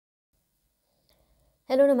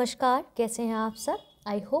Hello नमस्कार, कैसे हैं आप सब।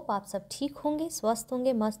 आई होप आप सब ठीक होंगे, स्वस्थ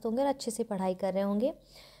होंगे, मस्त होंगे और अच्छे से पढ़ाई कर रहे होंगे।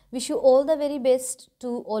 Wish you all the very best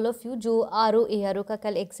to all of you जो ARO का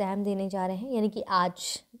कल एग्ज़ाम देने जा रहे हैं, यानी कि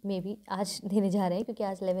आज देने जा रहे हैं क्योंकि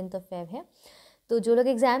आज 11th ऑफ Feb है। तो जो लोग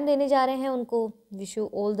एग्ज़ाम देने जा रहे हैं उनको wish you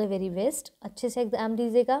all the very best. अच्छे से एग्ज़ाम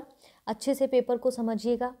दीजिएगा, अच्छे से पेपर को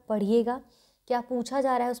समझिएगा, पढ़िएगा, क्या पूछा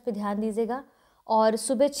जा रहा है उस पर ध्यान दीजिएगा। और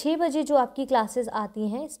सुबह 6 बजे जो आपकी क्लासेस आती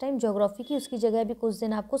हैं इस टाइम ज्योग्राफी की, उसकी जगह भी कुछ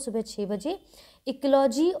दिन आपको सुबह 6 बजे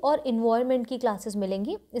इकोलॉजी और इन्वायरमेंट की क्लासेस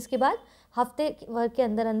मिलेंगी। इसके बाद हफ्ते भर के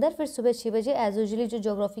अंदर अंदर फिर सुबह 6 बजे एज यूजुअली जो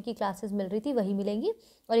ज्योग्राफी की क्लासेस मिल रही थी वही मिलेंगी,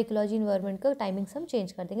 और इकोलॉजी इन्वायरमेंट का टाइमिंग्स हम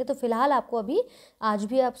चेंज कर देंगे। तो फिलहाल आपको अभी आज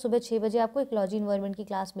भी आप सुबह 6 बजे आपको इकोलॉजी इन्वायरमेंट की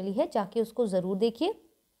क्लास मिली है, जाके उसको ज़रूर देखिए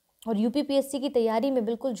और UPPSC की तैयारी में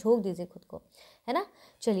बिल्कुल झोंक दीजिए खुद को, है ना।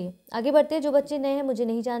 चलिए आगे बढ़ते हैं। जो बच्चे नए हैं, मुझे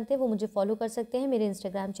नहीं जानते, वो मुझे फॉलो कर सकते हैं मेरे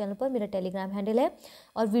इंस्टाग्राम चैनल पर, मेरा टेलीग्राम हैंडल है।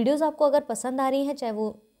 और वीडियोस आपको अगर पसंद आ रही हैं, चाहे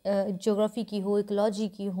वो ज्योग्राफी की हो, इकोलॉजी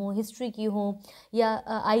की हो, हिस्ट्री की हो, या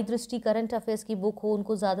आई दृष्टि करंट अफेयर्स की बुक हो,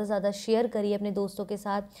 उनको ज़्यादा से ज़्यादा शेयर करिए अपने दोस्तों के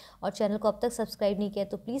साथ। और चैनल को अब तक सब्सक्राइब नहीं किया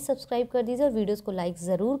तो प्लीज़ सब्सक्राइब कर दीजिए और वीडियोज़ को लाइक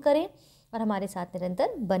ज़रूर करें और हमारे साथ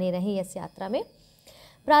निरंतर बने रहें इस यात्रा में।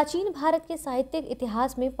 प्राचीन भारत के साहित्यिक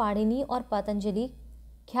इतिहास में पाणिनि और पतंजलि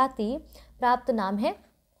ख्याति प्राप्त नाम है,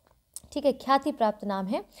 ठीक है, ख्याति प्राप्त नाम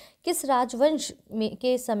है। किस राजवंश में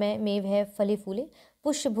के समय में वह फले फूले?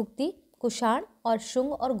 पुष्यभुक्ति, कुषाण और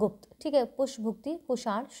शुंग और गुप्त, ठीक है, पुष्यभुक्ति,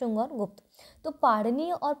 कुषाण, शुंग और गुप्त। तो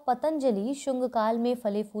पाणिनि और पतंजलि शुंग काल में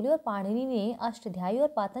फले फूले, और पाणिनि ने अष्टाध्यायी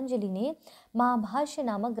और पतंजलि ने महाभाष्य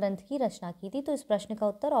नामक ग्रंथ की रचना की थी। तो इस प्रश्न का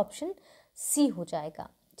उत्तर ऑप्शन सी हो जाएगा,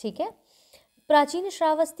 ठीक है। प्राचीन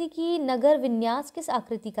श्रावस्ती की नगर विन्यास किस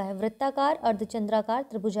आकृति का है? वृत्ताकार, अर्धचंद्राकार,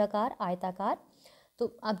 त्रिभुजाकार, आयताकार। तो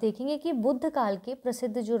आप देखेंगे कि बुद्ध काल के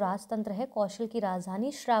प्रसिद्ध जो राजतंत्र है, कौशल की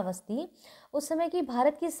राजधानी श्रावस्ती, उस समय की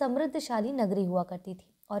भारत की समृद्धशाली नगरी हुआ करती थी।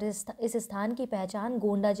 और इस स्थान की पहचान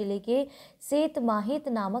गोंडा जिले के सेतमाहित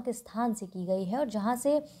नामक स्थान से की गई है, और जहाँ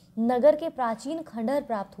से नगर के प्राचीन खंडहर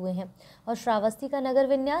प्राप्त हुए हैं। और श्रावस्ती का नगर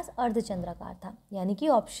विन्यास अर्धचंद्राकार था, यानी कि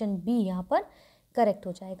ऑप्शन बी यहाँ पर करेक्ट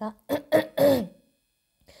हो जाएगा।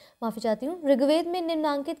 माफी चाहती हूँ। ऋग्वेद में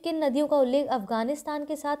निम्नांकित किन नदियों का उल्लेख अफगानिस्तान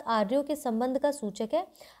के साथ आर्यों के संबंध का सूचक है?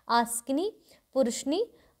 आस्किनी, पुरुषनी,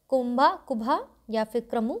 कुंभा कुभा या फिर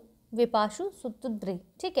क्रमु, विपाशु, सुतुद्री,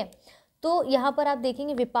 ठीक है। तो यहाँ पर आप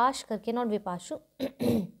देखेंगे विपाश करके, नॉट विपाशु।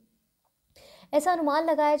 ऐसा अनुमान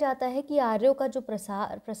लगाया जाता है कि आर्यों का जो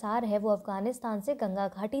प्रसार है वो अफगानिस्तान से गंगा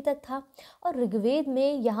घाटी तक था। और ऋग्वेद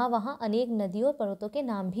में यहाँ वहाँ अनेक नदियों और पर्वतों के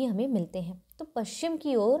नाम भी हमें मिलते हैं। तो पश्चिम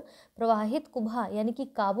की ओर प्रवाहित कुभा यानी कि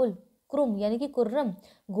काबुल, क्रुम यानी कि कुर्रम,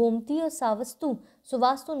 गोमती और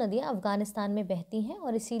सुवास्तु नदियाँ अफगानिस्तान में बहती हैं,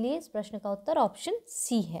 और इसीलिए इस प्रश्न का उत्तर ऑप्शन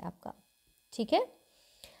सी है आपका, ठीक है।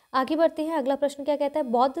 आगे बढ़ते हैं। अगला प्रश्न क्या कहता है?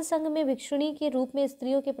 बौद्ध संघ में भिक्षुणी के रूप में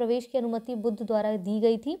स्त्रियों के प्रवेश की अनुमति बुद्ध द्वारा दी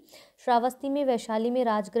गई थी। श्रावस्ती में, वैशाली में,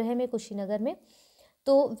 राजगृह में, कुशीनगर में।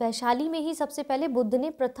 तो वैशाली में ही सबसे पहले बुद्ध ने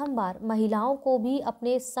प्रथम बार महिलाओं को भी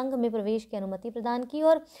अपने संघ में प्रवेश की अनुमति प्रदान की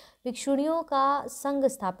और भिक्षुणियों का संघ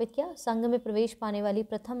स्थापित किया। संघ में प्रवेश पाने वाली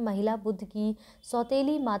प्रथम महिला बुद्ध की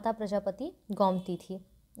सौतेली माता प्रजापति गौमती थी,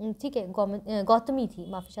 ठीक है, गौतमी थी,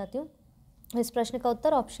 माफी चाहती हूँ। इस प्रश्न का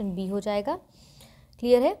उत्तर ऑप्शन बी हो जाएगा।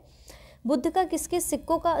 क्लियर है? बुद्ध का किसके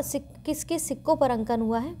सिक्कों पर अंकन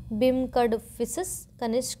हुआ है? बिमकडफिसस,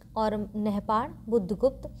 कनिष्क और नहपाड़,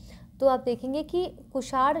 बुद्धगुप्त। तो आप देखेंगे कि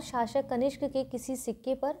कुषाण शासक कनिष्क के किसी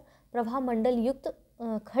सिक्के पर प्रभा मंडल युक्त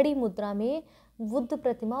खड़ी मुद्रा में बुद्ध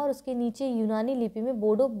प्रतिमा और उसके नीचे यूनानी लिपि में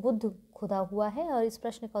बोडो बुद्ध खुदा हुआ है, और इस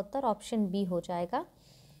प्रश्न का उत्तर ऑप्शन बी हो जाएगा,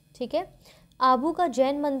 ठीक है। आबू का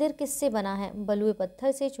जैन मंदिर किससे बना है? बलुए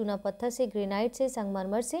पत्थर से, चूना पत्थर से, ग्रेनाइट से,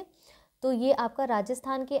 संगमरमर से। तो ये आपका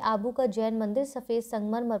राजस्थान के आबू का जैन मंदिर सफ़ेद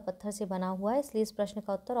संगमरमर पत्थर से बना हुआ है, इसलिए इस प्रश्न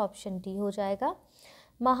का उत्तर ऑप्शन डी हो जाएगा।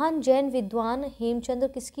 महान जैन विद्वान हेमचंद्र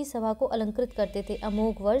किसकी सभा को अलंकृत करते थे?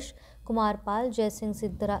 अमोघ वर्ष, कुमारपाल, जयसिंह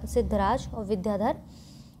सिद्धराज और विद्याधर।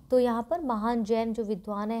 तो यहाँ पर महान जैन जो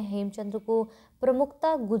विद्वान है हेमचंद्र को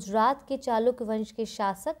प्रमुखता गुजरात के चालुक्य वंश के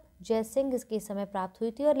शासक जयसिंह के समय प्राप्त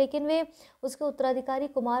हुई थी, और लेकिन वे उसके उत्तराधिकारी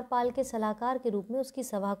कुमारपाल के सलाहकार के रूप में उसकी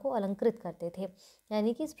सभा को अलंकृत करते थे,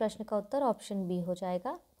 यानी कि इस प्रश्न का उत्तर ऑप्शन बी हो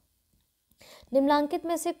जाएगा। निम्नांकित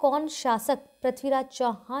में से कौन शासक पृथ्वीराज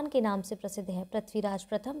चौहान के नाम से प्रसिद्ध है? पृथ्वीराज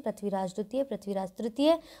प्रथम, पृथ्वीराज द्वितीय, पृथ्वीराज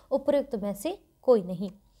तृतीय, उपयुक्त में से कोई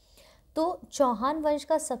नहीं। तो चौहान वंश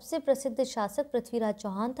का सबसे प्रसिद्ध शासक पृथ्वीराज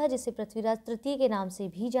चौहान था, जिसे पृथ्वीराज तृतीय के नाम से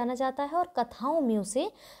भी जाना जाता है, और कथाओं में उसे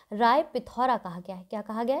राय पिथौरा कहा गया है। क्या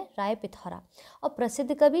कहा गया है? राय पिथौरा। और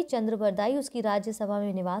प्रसिद्ध कवि चंद्रबरदाई उसकी राज्यसभा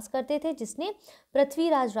में निवास करते थे, जिसने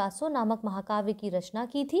पृथ्वीराज रासो नामक महाकाव्य की रचना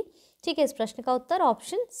की थी, ठीक है। इस प्रश्न का उत्तर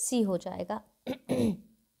ऑप्शन सी हो जाएगा।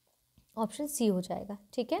 ऑप्शन सी हो जाएगा।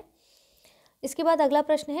 ठीक है, इसके बाद अगला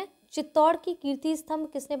प्रश्न है, चित्तौड़ की कीर्ति स्तंभ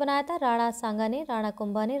किसने बनाया था? राणा सांगा ने, राणा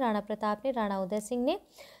कुंभा ने, राणा प्रताप ने, राणा उदय सिंह ने।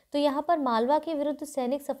 तो यहाँ पर मालवा के विरुद्ध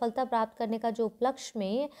सैनिक सफलता प्राप्त करने का जो उपलक्ष्य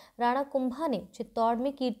में राणा कुंभा ने चित्तौड़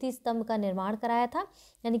में कीर्ति स्तंभ का निर्माण कराया था,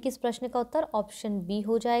 यानी कि इस प्रश्न का उत्तर ऑप्शन बी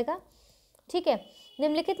हो जाएगा। ठीक है,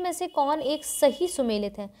 निम्नलिखित में से कौन एक सही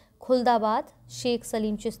सुमेलित है? खुलदाबाद, शेख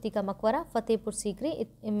सलीम चिश्ती का मकबरा, फतेहपुर सीकरी,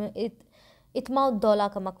 इत्माउद्दौला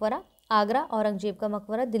का मकबरा, आगरा औरंगजेब का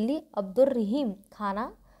मकबरा, दिल्ली अब्दुल रहीम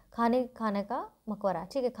खाने का मकबरा।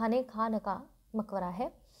 ठीक है, खान का मकबरा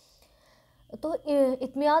है। तो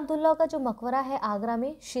इत्मियादुल्ला का जो मकबरा है आगरा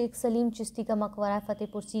में, शेख सलीम चिश्ती का मकबरा है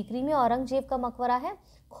फतेहपुर सीकरी में, औरंगजेब का मकबरा है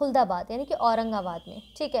खुलदाबाद यानी कि औरंगाबाद में।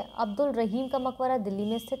 ठीक है, अब्दुल रहीम का मकबरा दिल्ली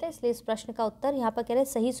में स्थित है। इसलिए इस प्रश्न का उत्तर यहाँ पर कह रहे हैं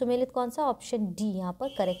सही सुमेलित कौन सा? ऑप्शन डी यहाँ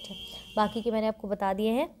पर करेक्ट है। बाकी के मैंने आपको बता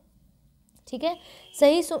दिए हैं। ठीक है,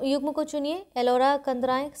 सही युग्म को चुनिए। एलोरा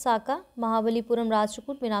कंदराय साका, महाबलीपुरम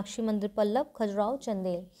राष्ट्रकूट, मीनाक्षी मंदिर पल्लव, खजुराहो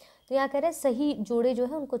चंदेल। तो यहाँ कह रहे हैं सही जोड़े जो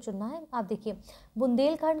है उनको चुनना है। आप देखिए,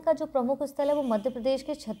 बुंदेलखंड का जो प्रमुख स्थल है वो मध्य प्रदेश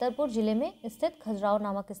के छतरपुर जिले में स्थित खजुराहो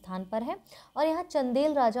नामक स्थान पर है। और यहाँ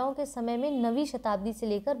चंदेल राजाओं के समय में 9वीं शताब्दी से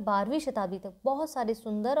लेकर 12वीं शताब्दी तक बहुत सारे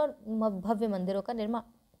सुंदर और भव्य मंदिरों का निर्माण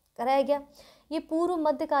कराया गया। ये पूर्व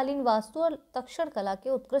मध्यकालीन वास्तु और तक्षण कला के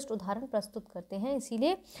उत्कृष्ट उदाहरण प्रस्तुत करते हैं,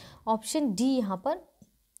 इसीलिए ऑप्शन डी यहाँ पर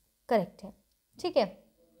करेक्ट है। ठीक है,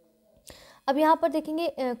 अब यहाँ पर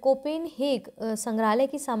देखेंगे कोपेनहेग संग्रहालय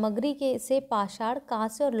की सामग्री से पाषाण,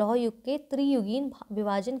 कांस्य और लौह युग के त्रियुगीन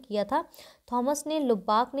विभाजन किया था थॉमस ने,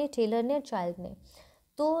 लुब्बाक ने, टेलर ने और चाइल्ड ने।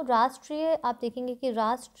 तो राष्ट्रीय आप देखेंगे कि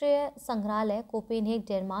राष्ट्रीय संग्रहालय कोपेनहेग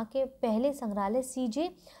डेनमार्क के पहले संग्रहालय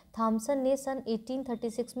सीजे थॉमसन ने सन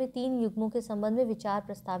 1836 में 3 युग्मों के संबंध में विचार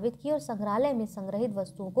प्रस्तावित किए और संग्रहालय में संग्रहित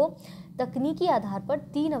वस्तुओं को तकनीकी आधार पर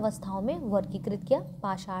 3 अवस्थाओं में वर्गीकृत किया,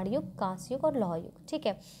 पाषाण युग, कांस्य युग और लौह युग। ठीक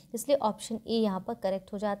है, इसलिए ऑप्शन ए यहाँ पर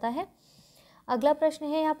करेक्ट हो जाता है। अगला प्रश्न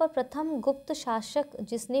है यहाँ पर, प्रथम गुप्त शासक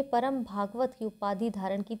जिसने परम भागवत की उपाधि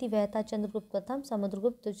धारण की थी वह था चंद्रगुप्त प्रथम,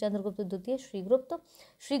 समुद्रगुप्त, चंद्रगुप्त द्वितीय,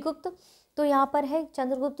 श्रीगुप्त। तो यहाँ पर है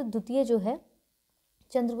चंद्रगुप्त द्वितीय जो है,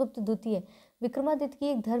 चंद्रगुप्त द्वितीय विक्रमादित्य की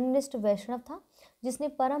एक धर्मनिष्ठ वैष्णव था जिसने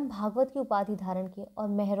परम भागवत की उपाधि धारण की और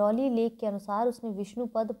मेहरौली लेख के अनुसार उसने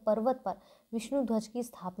विष्णुपद पर्वत पर विष्णु ध्वज की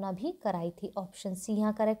स्थापना भी कराई थी। ऑप्शन सी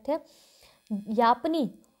यहाँ करेक्ट है।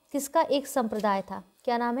 यापनी किसका एक संप्रदाय था?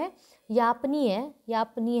 क्या नाम है? यापनीय है।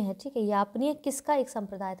 ठीक है, यापनीय किसका एक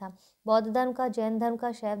संप्रदाय था? बौद्ध धर्म का, जैन धर्म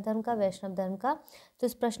का, शैव धर्म का, वैष्णव धर्म का। तो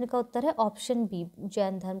इस प्रश्न का उत्तर है ऑप्शन बी,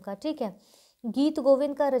 जैन धर्म का। ठीक है, गीत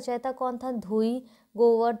गोविंद का रचयिता कौन था? धोई,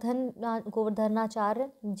 गोवर्धनाचार्य,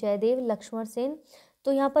 जयदेव, लक्ष्मण सेन।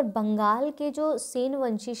 तो यहाँ पर बंगाल के जो सेन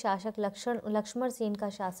वंशी शासक लक्ष्मण सेन का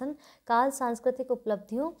शासन काल सांस्कृतिक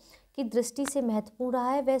उपलब्धियों की दृष्टि से महत्वपूर्ण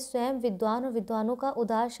रहा है। वह स्वयं विद्वान और विद्वानों का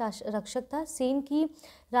उदार रक्षक था। सेन की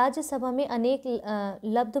राज्यसभा में अनेक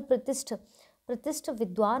लब्ध प्रतिष्ठ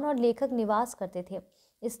विद्वान और लेखक निवास करते थे।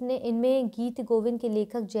 इनमें गीत गोविंद के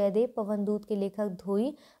लेखक जयदेव, पवनदूत के लेखक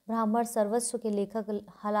धोई, ब्राह्मण सर्वस्व के लेखक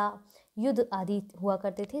हला युद्ध आदि हुआ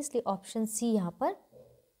करते थे। इसलिए ऑप्शन सी यहाँ पर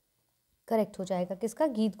करेक्ट हो जाएगा। किसका?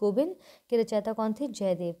 गीत गोविंद के रचयिता कौन थे?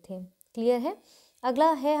 जयदेव थे। क्लियर है।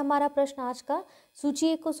 अगला है हमारा प्रश्न आज का, सूची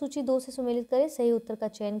 1 को सूची 2 से सुमेलित करें, सही उत्तर का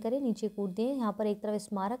चयन करें, नीचे कूद दें। यहाँ पर एक तरफ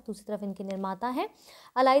स्मारक, दूसरी तरफ इनके निर्माता हैं।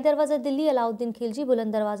 अलाई दरवाज़ा दिल्ली अलाउद्दीन खिलजी,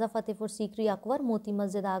 बुलंद दरवाज़ा फतेहपुर सीकरी अकबर, मोती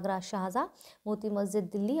मस्जिद आगरा शाहजहाँ, मोती मस्जिद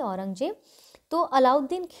दिल्ली औरंगजेब। तो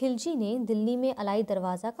अलाउद्दीन खिलजी ने दिल्ली में अलाई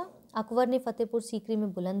दरवाज़ा का, अकबर ने फतेहपुर सीकरी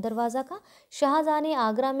में बुलंद दरवाज़ा का, शाहजहाँ ने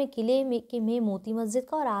आगरा में किले में मोती मस्जिद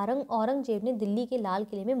का और औरंगजेब ने दिल्ली के लाल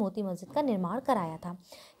किले में मोती मस्जिद का निर्माण कराया था।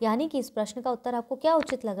 यानी कि इस प्रश्न का उत्तर आपको क्या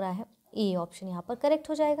उचित लग रहा है? ए ऑप्शन यहाँ पर करेक्ट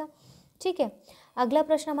हो जाएगा। ठीक है, अगला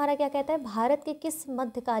प्रश्न हमारा क्या कहता है, भारत के किस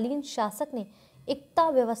मध्यकालीन शासक ने इक्ता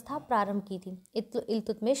व्यवस्था प्रारंभ की थी?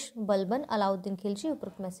 इल्तुतमिश, बलबन, अलाउद्दीन खिलजी,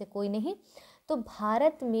 उपरोक्त में से कोई नहीं। तो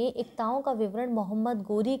भारत में इक्ताओं का विवरण मोहम्मद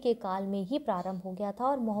गोरी के काल में ही प्रारंभ हो गया था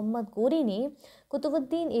और मोहम्मद गोरी ने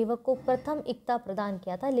कुतुबुद्दीन ऐबक को प्रथम इक्ता प्रदान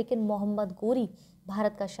किया था। लेकिन मोहम्मद गोरी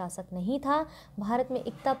भारत का शासक नहीं था। भारत में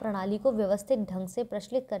इक्ता प्रणाली को व्यवस्थित ढंग से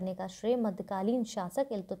प्रचलित करने का श्रेय मध्यकालीन शासक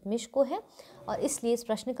इल्तुतमिश को है और इसलिए इस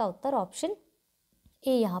प्रश्न का उत्तर ऑप्शन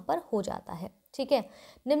ए यहाँ पर हो जाता है। ठीक है,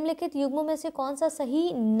 निम्नलिखित युग्मों में से कौन सा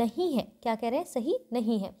सही नहीं है? क्या कह रहे हैं? सही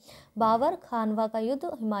नहीं है। बाबर, खानवा का युद्ध,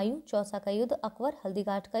 हुमायूं, चौसा का युद्ध, अकबर,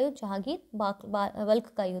 हल्दीघाट का युद्ध, जहांगीर,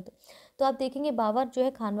 बल्ख का युद्ध। तो आप देखेंगे बाबर जो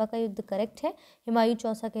है खानवा का युद्ध करेक्ट है, हुमायूं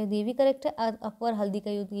चौसा का युद्ध ये भी करेक्ट है, अकबर हल्दी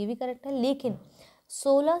का युद्ध ये भी करेक्ट है। लेकिन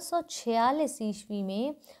 1646 ईस्वी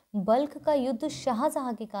में बल्ख का युद्ध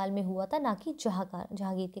शाहजहां के काल में हुआ था, ना कि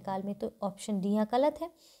जहांगीर के काल में। तो ऑप्शन डी यहाँ गलत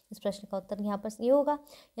है। इस प्रश्न का उत्तर यहाँ पर ये होगा,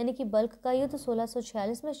 यानी कि बल्ख का युद्ध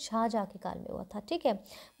 1646 में शाहजहां के काल में हुआ था। ठीक है।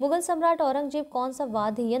 मुगल सम्राट औरंगजेब कौन सा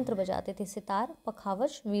वाद्य यंत्र बजाते थे? सितार,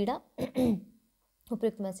 पखावज, वीणा,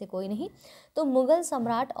 उपयुक्त में से कोई नहीं। तो मुगल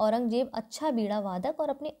सम्राट औरंगजेब अच्छा बीड़ा वादक और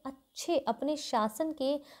अपने शासन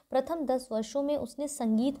के प्रथम 10 वर्षों में उसने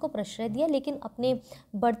संगीत को प्रश्रय दिया, लेकिन अपने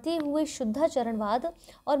बढ़ते हुए शुद्धाचरणवाद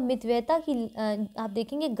और मितव्ययता की आप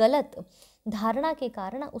देखेंगे गलत धारणा के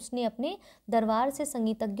कारण उसने अपने दरबार से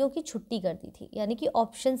संगीतज्ञों की छुट्टी कर दी थी, यानी कि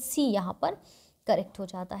ऑप्शन सी यहाँ पर करेक्ट हो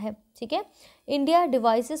जाता है। ठीक है। इंडिया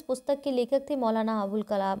डिवाइसेस पुस्तक के लेखक थे मौलाना अबुल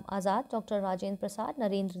कलाम आज़ाद, डॉक्टर राजेंद्र प्रसाद,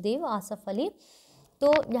 नरेंद्र देव, आसफ अली।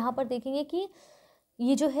 तो यहाँ पर देखेंगे कि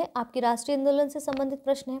ये जो है आपके राष्ट्रीय आंदोलन से संबंधित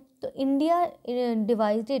प्रश्न है। तो इंडिया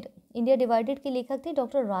डिवाइडेड के लेखक थे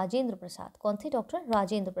डॉक्टर राजेंद्र प्रसाद। कौन थे? डॉक्टर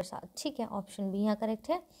राजेंद्र प्रसाद। ठीक है, ऑप्शन बी यहाँ करेक्ट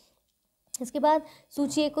है। इसके बाद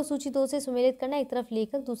सूची 1 को सूची 2 से सुमेलित करना। एक तरफ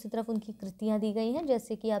लेखक, दूसरी तरफ उनकी कृतियाँ दी गई हैं,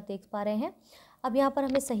 जैसे कि आप देख पा रहे हैं। अब यहाँ पर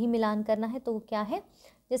हमें सही मिलान करना है, तो वो क्या है?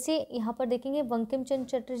 जैसे यहाँ पर देखेंगे बंकिम चंद्र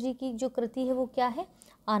चटर्जी की जो कृति है वो क्या है?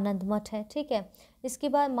 आनंद मठ है। ठीक है। इसके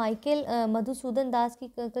बाद माइकल मधुसूदन दास की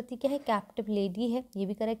कृति क्या है? कैप्टिव लेडी है, ये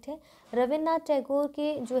भी करेक्ट है। रविन्द्रनाथ टैगोर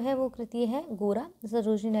के जो है वो कृति है गोरा।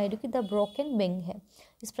 सरोजिनी नायडू की द ब्रोकन विंग है।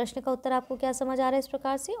 इस प्रश्न का उत्तर आपको क्या समझ आ रहा है? इस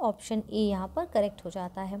प्रकार से ऑप्शन ए यहाँ पर करेक्ट हो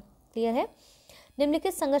जाता है। क्लियर है।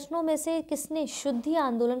 निम्नलिखित संगठनों में से किसने शुद्धि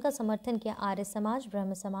आंदोलन का समर्थन किया? आर्य समाज,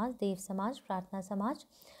 ब्रह्म समाज, देव समाज, प्रार्थना समाज।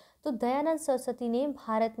 तो दयानंद सरस्वती ने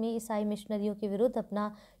भारत में ईसाई मिशनरियों के विरुद्ध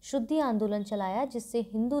अपना शुद्धि आंदोलन चलाया, जिससे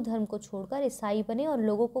हिंदू धर्म को छोड़कर ईसाई बने और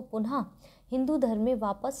लोगों को पुनः हिंदू धर्म में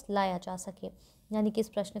वापस लाया जा सके, यानी कि इस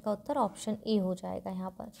प्रश्न का उत्तर ऑप्शन ए हो जाएगा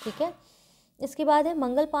यहाँ पर। ठीक है। इसके बाद है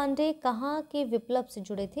मंगल पांडे कहाँ के विप्लव से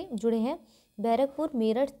जुड़े हैं? बैरकपुर,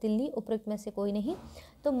 मेरठ, दिल्ली, उपरोक्त में से कोई नहीं।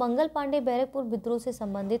 तो मंगल पांडे बैरकपुर विद्रोह से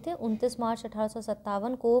संबंधित है। 29 मार्च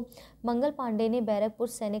 1857 को मंगल पांडे ने बैरकपुर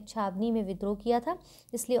सैनिक छावनी में विद्रोह किया था,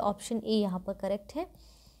 इसलिए ऑप्शन ए यहाँ पर करेक्ट है।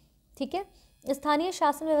 ठीक है। स्थानीय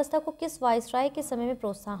शासन व्यवस्था को किस वायसराय के समय में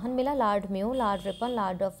प्रोत्साहन मिला? Lord Mayo, Lord Ripon,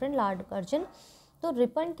 Lord Dufferin, Lord Curzon. तो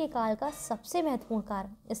रिपन के काल का सबसे महत्वपूर्ण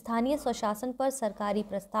कार्य स्थानीय स्वशासन पर सरकारी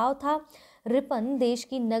प्रस्ताव था। रिपन देश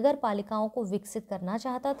की नगर पालिकाओं को विकसित करना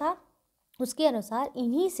चाहता था। उसके अनुसार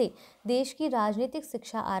इन्हीं से देश की राजनीतिक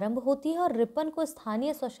शिक्षा आरंभ होती है और रिपन को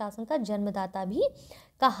स्थानीय स्वशासन का जन्मदाता भी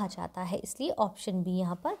कहा जाता है, इसलिए ऑप्शन बी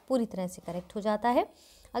यहाँ पर पूरी तरह से करेक्ट हो जाता है।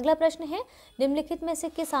 अगला प्रश्न है निम्नलिखित में से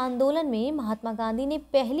किस आंदोलन में महात्मा गांधी ने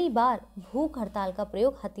पहली बार भूख हड़ताल का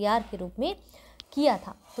प्रयोग हथियार के रूप में किया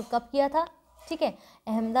था? तो कब किया था? ठीक है।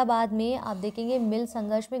 अहमदाबाद में आप देखेंगे मिल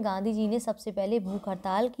संघर्ष में गांधी जी ने सबसे पहले भूख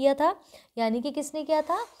हड़ताल किया था, यानी कि किसने किया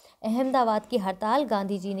था? अहमदाबाद की हड़ताल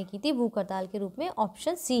गांधी जी ने की थी भूख हड़ताल के रूप में।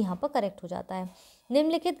 ऑप्शन सी यहाँ पर करेक्ट हो जाता है।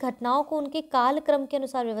 निम्नलिखित घटनाओं को उनके कालक्रम के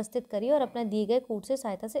अनुसार व्यवस्थित करिए और अपने दिए गए कूट से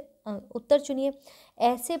सहायता से उत्तर चुनिए।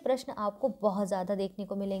 ऐसे प्रश्न आपको बहुत ज़्यादा देखने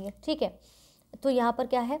को मिलेंगे। ठीक है। तो यहाँ पर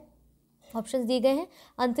क्या है? ऑप्शंस दिए गए हैं।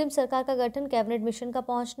 अंतरिम सरकार का गठन, कैबिनेट मिशन का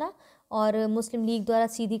पहुंचना और मुस्लिम लीग द्वारा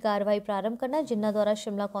सीधी कार्रवाई प्रारंभ करना, जिन्ना द्वारा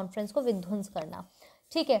शिमला कॉन्फ्रेंस को विध्वंस करना।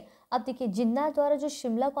 ठीक है। अब देखिए जिन्ना द्वारा जो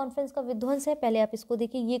शिमला कॉन्फ्रेंस का विध्वंस है, पहले आप इसको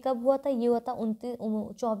देखिए, ये कब हुआ था? ये हुआ था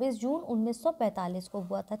 24 जून 1945 को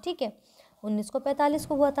हुआ था। ठीक है, 1945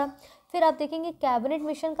 को हुआ था। फिर आप देखेंगे कैबिनेट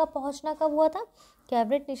मिशन का पहुंचना कब हुआ था?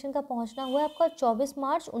 कैबिनेट मिशन का पहुंचना हुआ आपका 24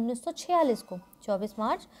 मार्च 1946 को, 24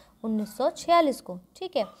 मार्च 1946 को।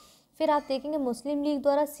 ठीक है। फिर आप देखेंगे मुस्लिम लीग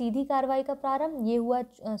द्वारा सीधी कार्रवाई का प्रारंभ, ये हुआ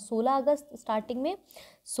 16 अगस्त स्टार्टिंग में,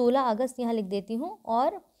 16 अगस्त यहाँ लिख देती हूँ,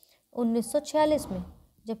 और 1946 में,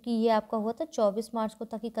 जबकि ये आपका हुआ था 24 मार्च को,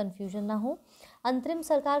 ताकि कन्फ्यूजन ना हो। अंतरिम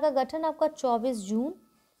सरकार का गठन आपका 24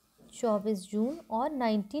 जून और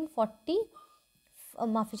 1940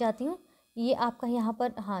 माफ़ी चाहती हूँ, ये आपका यहाँ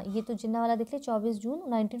पर, हाँ ये तो जिन्ना वाला देख ले, 24 जून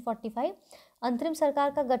 1945। अंतरिम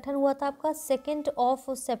सरकार का गठन हुआ था आपका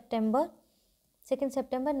 2 सितंबर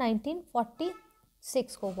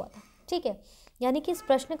 1946 को हुआ था। ठीक है। यानी कि इस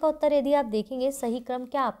प्रश्न का उत्तर यदि आप देखेंगे, सही क्रम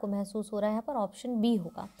क्या आपको महसूस हो रहा है यहाँ पर? ऑप्शन बी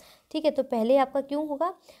होगा। ठीक है। तो पहले आपका क्यों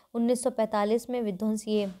होगा? 1945 में विध्वंस,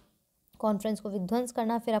 ये कॉन्फ्रेंस को विध्वंस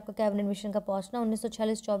करना, फिर आपका कैबिनेट मिशन का पहुंचना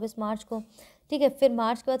 1946 24 मार्च को। ठीक है। फिर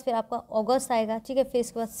मार्च के बाद फिर आपका अगस्त आएगा। ठीक है। फिर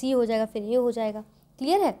इसके बाद सी हो जाएगा, फिर ए हो जाएगा।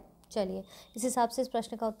 क्लियर है? चलिए, इस हिसाब से इस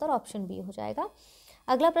प्रश्न का उत्तर ऑप्शन बी हो जाएगा।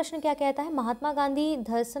 अगला प्रश्न क्या कहता है? महात्मा गांधी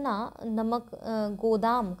धरसना नमक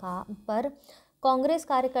गोदाम का पर कांग्रेस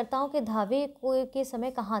कार्यकर्ताओं के धावे के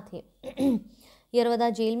समय कहाँ थे?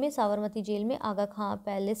 यरवदा जेल में, साबरमती जेल में, आगा खां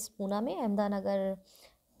पैलेस पूना में, अहमदानगर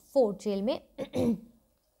फोर्ट जेल में।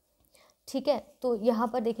 ठीक है। तो यहाँ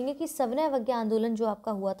पर देखेंगे कि सविनय अवज्ञा आंदोलन जो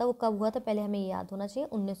आपका हुआ था वो कब हुआ था, पहले हमें ये याद होना चाहिए,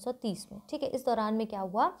 1930 में। ठीक है। इस दौरान में क्या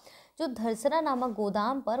हुआ, जो धरसरा नामक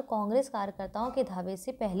गोदाम पर कांग्रेस कार्यकर्ताओं के धावे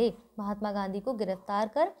से पहले महात्मा गांधी को गिरफ्तार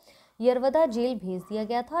कर यरवदा जेल भेज दिया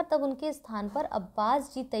गया था। तब उनके स्थान पर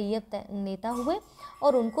अब्बास जी तैयब नेता हुए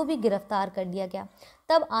और उनको भी गिरफ्तार कर लिया गया।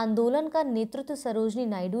 तब आंदोलन का नेतृत्व सरोजनी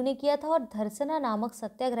नायडू ने किया था और धरसना नामक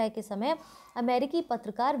सत्याग्रह के समय अमेरिकी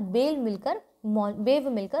पत्रकार बेव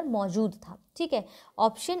मिलकर मौजूद था। ठीक है।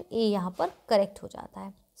 ऑप्शन ए यहाँ पर करेक्ट हो जाता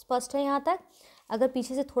है। स्पष्ट है यहाँ तक? अगर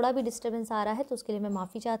पीछे से थोड़ा भी डिस्टर्बेंस आ रहा है तो उसके लिए मैं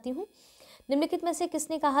माफ़ी चाहती हूँ। निम्नलिखित में से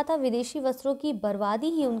किसने कहा था विदेशी वस्त्रों की बर्बादी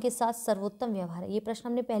ही उनके साथ सर्वोत्तम व्यवहार है? ये प्रश्न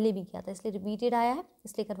हमने पहले भी किया था, इसलिए रिपीटेड आया है,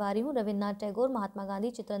 इसलिए करवा रही हूँ। रविन्द्रनाथ टैगोर, महात्मा गांधी,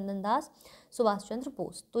 चित्तरंजन दास, सुभाष चंद्र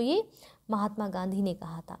बोस। तो ये महात्मा गांधी ने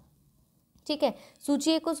कहा था। ठीक है।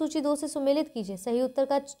 सूची 1 को सूची 2 से सुमेलित कीजिए। सही उत्तर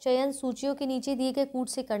का चयन सूचियों के नीचे दिए गए कूट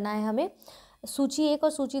से करना है हमें। सूची 1 और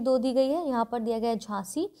सूची 2 दी गई है। यहाँ पर दिया गया है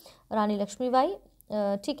झांसी, रानी लक्ष्मीबाई।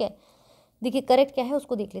 ठीक है। देखिए करेक्ट क्या है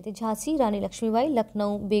उसको देख लेते हैं। झांसी, रानी लक्ष्मीबाई,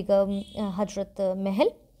 लखनऊ, बेगम हजरत महल।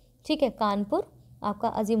 ठीक है। कानपुर आपका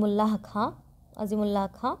अजीमुल्लाह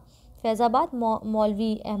खां, फैज़ाबाद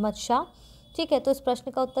मौलवी अहमद शाह। ठीक है। तो इस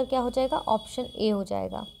प्रश्न का उत्तर क्या हो जाएगा? ऑप्शन ए हो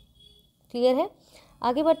जाएगा। क्लियर है?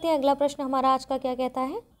 आगे बढ़ते हैं। अगला प्रश्न हमारा आज का क्या कहता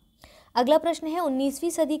है? अगला प्रश्न है 19वीं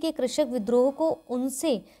सदी के कृषक विद्रोह को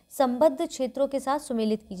उनसे संबद्ध क्षेत्रों के साथ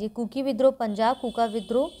सुमेलित कीजिए। कुकी विद्रोह पंजाब, कुका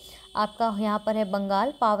विद्रोह आपका यहाँ पर है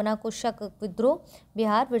बंगाल, पावना कुशक विद्रोह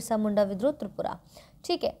बिहार, बिरसा मुंडा विद्रोह त्रिपुरा।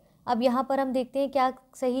 ठीक है। अब यहाँ पर हम देखते हैं क्या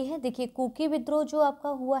सही है। देखिए कुकी विद्रोह जो आपका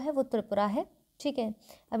हुआ है वो त्रिपुरा है। ठीक है।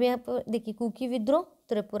 अब यहाँ पर देखिए कुकी विद्रोह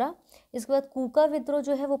त्रिपुरा, इसके बाद कुका विद्रोह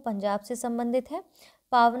जो है वो पंजाब से संबंधित है,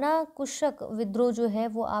 पावना कुशक विद्रोह जो है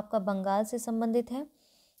वो आपका बंगाल से संबंधित है,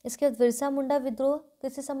 इसके बाद बिरसा मुंडा विद्रोह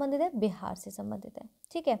किससे संबंधित है? बिहार से संबंधित है।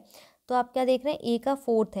 ठीक है। तो आप क्या देख रहे हैं? ए का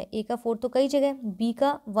 4th है। ए का 4th तो कई जगह, बी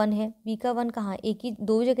का 1 है। बी का 1 कहाँ? ए की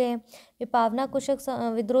 2 जगह है। ये पावना कुशक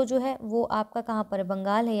विद्रोह जो है वो आपका कहाँ पर है?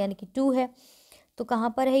 बंगाल है, यानी कि 2 है। तो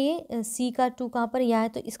कहाँ पर है ये? सी का 2 कहाँ पर? यहाँ है।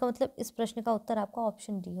 तो इसका मतलब इस प्रश्न का उत्तर आपका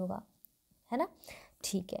ऑप्शन डी होगा, है ना?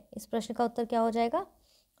 ठीक है। इस प्रश्न का उत्तर क्या हो जाएगा?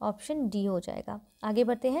 ऑप्शन डी हो जाएगा। आगे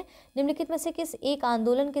बढ़ते हैं। निम्नलिखित में से किस एक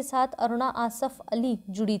आंदोलन के साथ अरुणा आसफ अली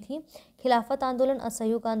जुड़ी थी? खिलाफत आंदोलन,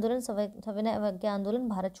 असहयोग आंदोलन, सविनय अवज्ञा आंदोलन,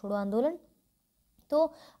 भारत छोड़ो आंदोलन।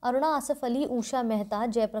 तो अरुणा आसफ अली, उषा मेहता,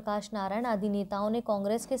 जयप्रकाश नारायण आदि नेताओं ने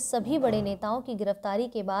कांग्रेस के सभी बड़े नेताओं की गिरफ्तारी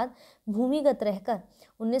के बाद भूमिगत रहकर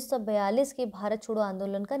 1942 के भारत छोड़ो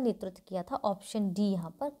आंदोलन का नेतृत्व किया था। ऑप्शन डी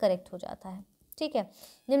यहाँ पर करेक्ट हो जाता है। ठीक है।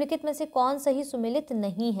 निम्नलिखित में से कौन सही सुमेलित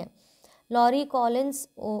नहीं है? Lorry Collins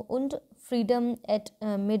und Freedom at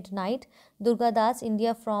Midnight, Durgadas,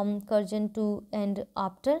 India from Curzon to and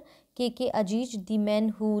after, के अजीज, the man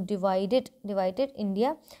who divided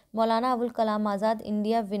India, Maulana Abul Kalam Azad,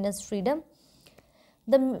 India Venus freedom.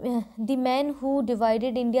 The man who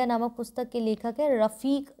divided India नामक पुस्तक के लेखक है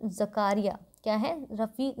रफ़ीक ज़कारिया। क्या है?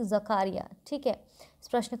 रफ़ीक ज़कारिया। ठीक है। इस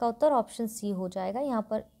प्रश्न का उत्तर ऑप्शन सी हो जाएगा। यहाँ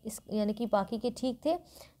पर इस यानी कि बाकी के ठीक थे।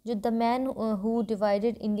 जो the man who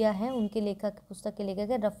divided India है उनके लेखक, पुस्तक के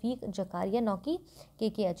लेखक है रफ़ीक ज़कारिया, नौकी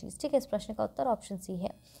के अजीज। ठीक है। इस प्रश्न का उत्तर ऑप्शन सी है।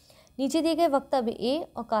 नीचे दिए गए वक्तव्य ए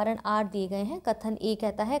और कारण आर दिए गए हैं। कथन ए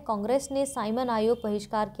कहता है कांग्रेस ने साइमन आयोग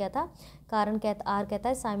बहिष्कार किया था। कारण आर कहता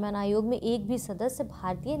है साइमन आयोग में एक भी सदस्य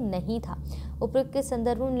भारतीय नहीं था। उपयुक्त के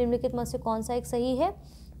संदर्भ में निम्नलिखित में से कौन सा एक सही है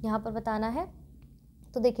यहाँ पर बताना है।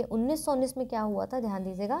 तो देखिए 1919 में क्या हुआ था, ध्यान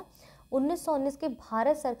दीजिएगा। 1919 के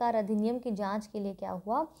भारत सरकार अधिनियम की जांच के लिए क्या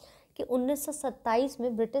हुआ कि 1927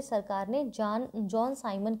 में ब्रिटिश सरकार ने जॉन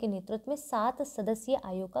साइमन के नेतृत्व में 7 सदस्यीय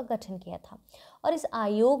आयोग का गठन किया था और इस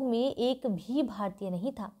आयोग में एक भी भारतीय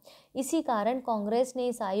नहीं था। इसी कारण कांग्रेस ने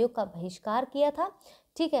इस आयोग का बहिष्कार किया था।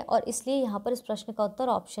 ठीक है। और इसलिए यहाँ पर इस प्रश्न का उत्तर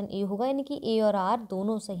ऑप्शन ए होगा, यानी कि ए और आर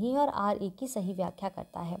दोनों सही है और आर ए की सही व्याख्या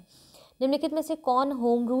करता है। निम्नलिखित में से कौन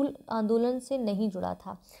होम रूल आंदोलन से नहीं जुड़ा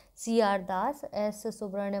था? CR दास, S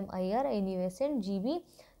Subramaniam Iyer, Annie Besant,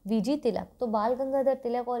 VG तिलक। तो बाल गंगाधर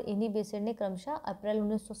तिलक और एनी बेसेंट ने क्रमशः अप्रैल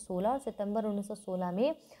 1916 और सितंबर 1916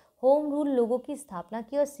 में होम रूल लोगों की स्थापना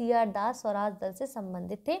की और CR दास स्वराज दल से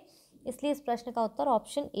संबंधित थे। इसलिए इस प्रश्न का उत्तर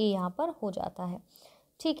ऑप्शन ए यहाँ पर हो जाता है।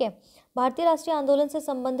 ठीक है। भारतीय राष्ट्रीय आंदोलन से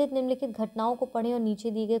संबंधित निम्नलिखित घटनाओं को पढ़ें और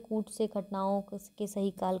नीचे दिए गए कूट से घटनाओं के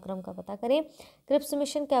सही कालक्रम का पता करें। Cripps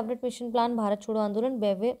mission, cabinet mission plan, Bharat छोड़ो आंदोलन,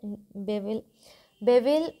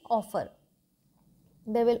 बेवेल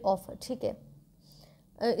ऑफर। ठीक है।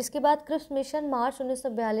 इसके बाद क्रिप्स मिशन मार्च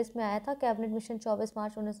 1942 में आया था, कैबिनेट मिशन 24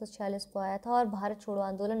 मार्च 1946 को आया था और भारत छोड़ो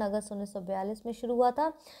आंदोलन अगस्त 1942 में शुरू हुआ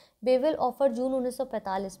था। बेवेल ऑफर जून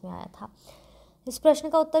 1945 में आया था। इस प्रश्न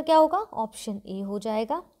का उत्तर क्या होगा? ऑप्शन ए हो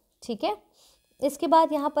जाएगा। ठीक है। इसके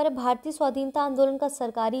बाद यहाँ पर भारतीय स्वाधीनता आंदोलन का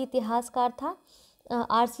सरकारी इतिहासकार था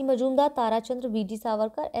RC Majumdar, Tarachandra, BD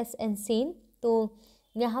Savarkar, SN Sen. तो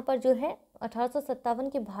यहाँ पर जो है 1857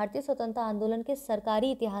 के भारतीय स्वतंत्रता आंदोलन के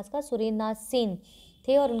सरकारी इतिहासकार सुरेंद्र नाथ सेन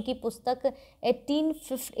थे और उनकी पुस्तक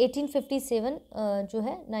 1857 जो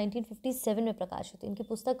है 1957 में प्रकाशित हुई। इनकी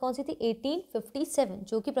पुस्तक कौन सी थी? 1857,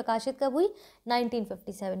 जो कि प्रकाशित कब हुई?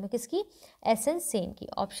 1957 में। किसकी? SN सेन की।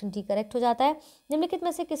 ऑप्शन डी करेक्ट हो जाता है। निम्नलिखित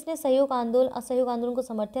में से किसने असहयोग आंदोलन को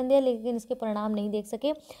समर्थन दिया लेकिन इसके परिणाम नहीं देख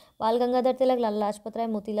सके? बाल गंगाधर तिलक, लाला लाजपत राय,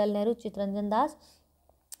 मोतीलाल नेहरू, चित्तरंजन दास।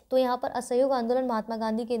 तो यहाँ पर असहयोग आंदोलन महात्मा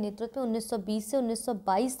गांधी के नेतृत्व में 1920 से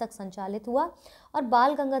 1922 तक संचालित हुआ और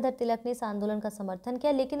बाल गंगाधर तिलक ने इस आंदोलन का समर्थन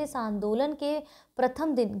किया, लेकिन इस आंदोलन के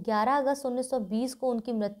प्रथम दिन 11 अगस्त 1920 को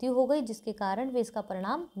उनकी मृत्यु हो गई, जिसके कारण वे इसका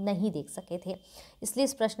परिणाम नहीं देख सके थे। इसलिए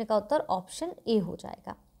इस प्रश्न का उत्तर ऑप्शन ए हो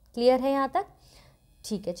जाएगा। क्लियर है यहाँ तक?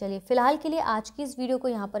 ठीक है, चलिए फिलहाल के लिए आज की इस वीडियो को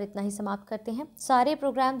यहाँ पर इतना ही समाप्त करते हैं। सारे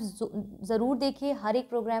प्रोग्राम ज़रूर देखिए, हर एक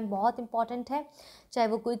प्रोग्राम बहुत इंपॉर्टेंट है, चाहे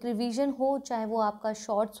वो क्विक रिवीजन हो, चाहे वो आपका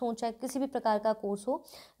शॉर्ट्स हो, चाहे किसी भी प्रकार का कोर्स हो,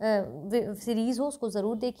 सीरीज़ हो, उसको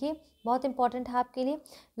ज़रूर देखिए, बहुत इंपॉर्टेंट है आपके लिए।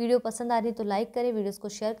 वीडियो पसंद आ रही है तो लाइक करें, वीडियोस को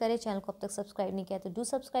शेयर करें, चैनल को अब तक सब्सक्राइब नहीं किया तो do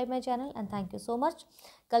subscribe my channel and thank you so much.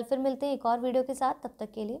 कल फिर मिलते हैं एक और वीडियो के साथ, तब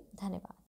तक के लिए धन्यवाद।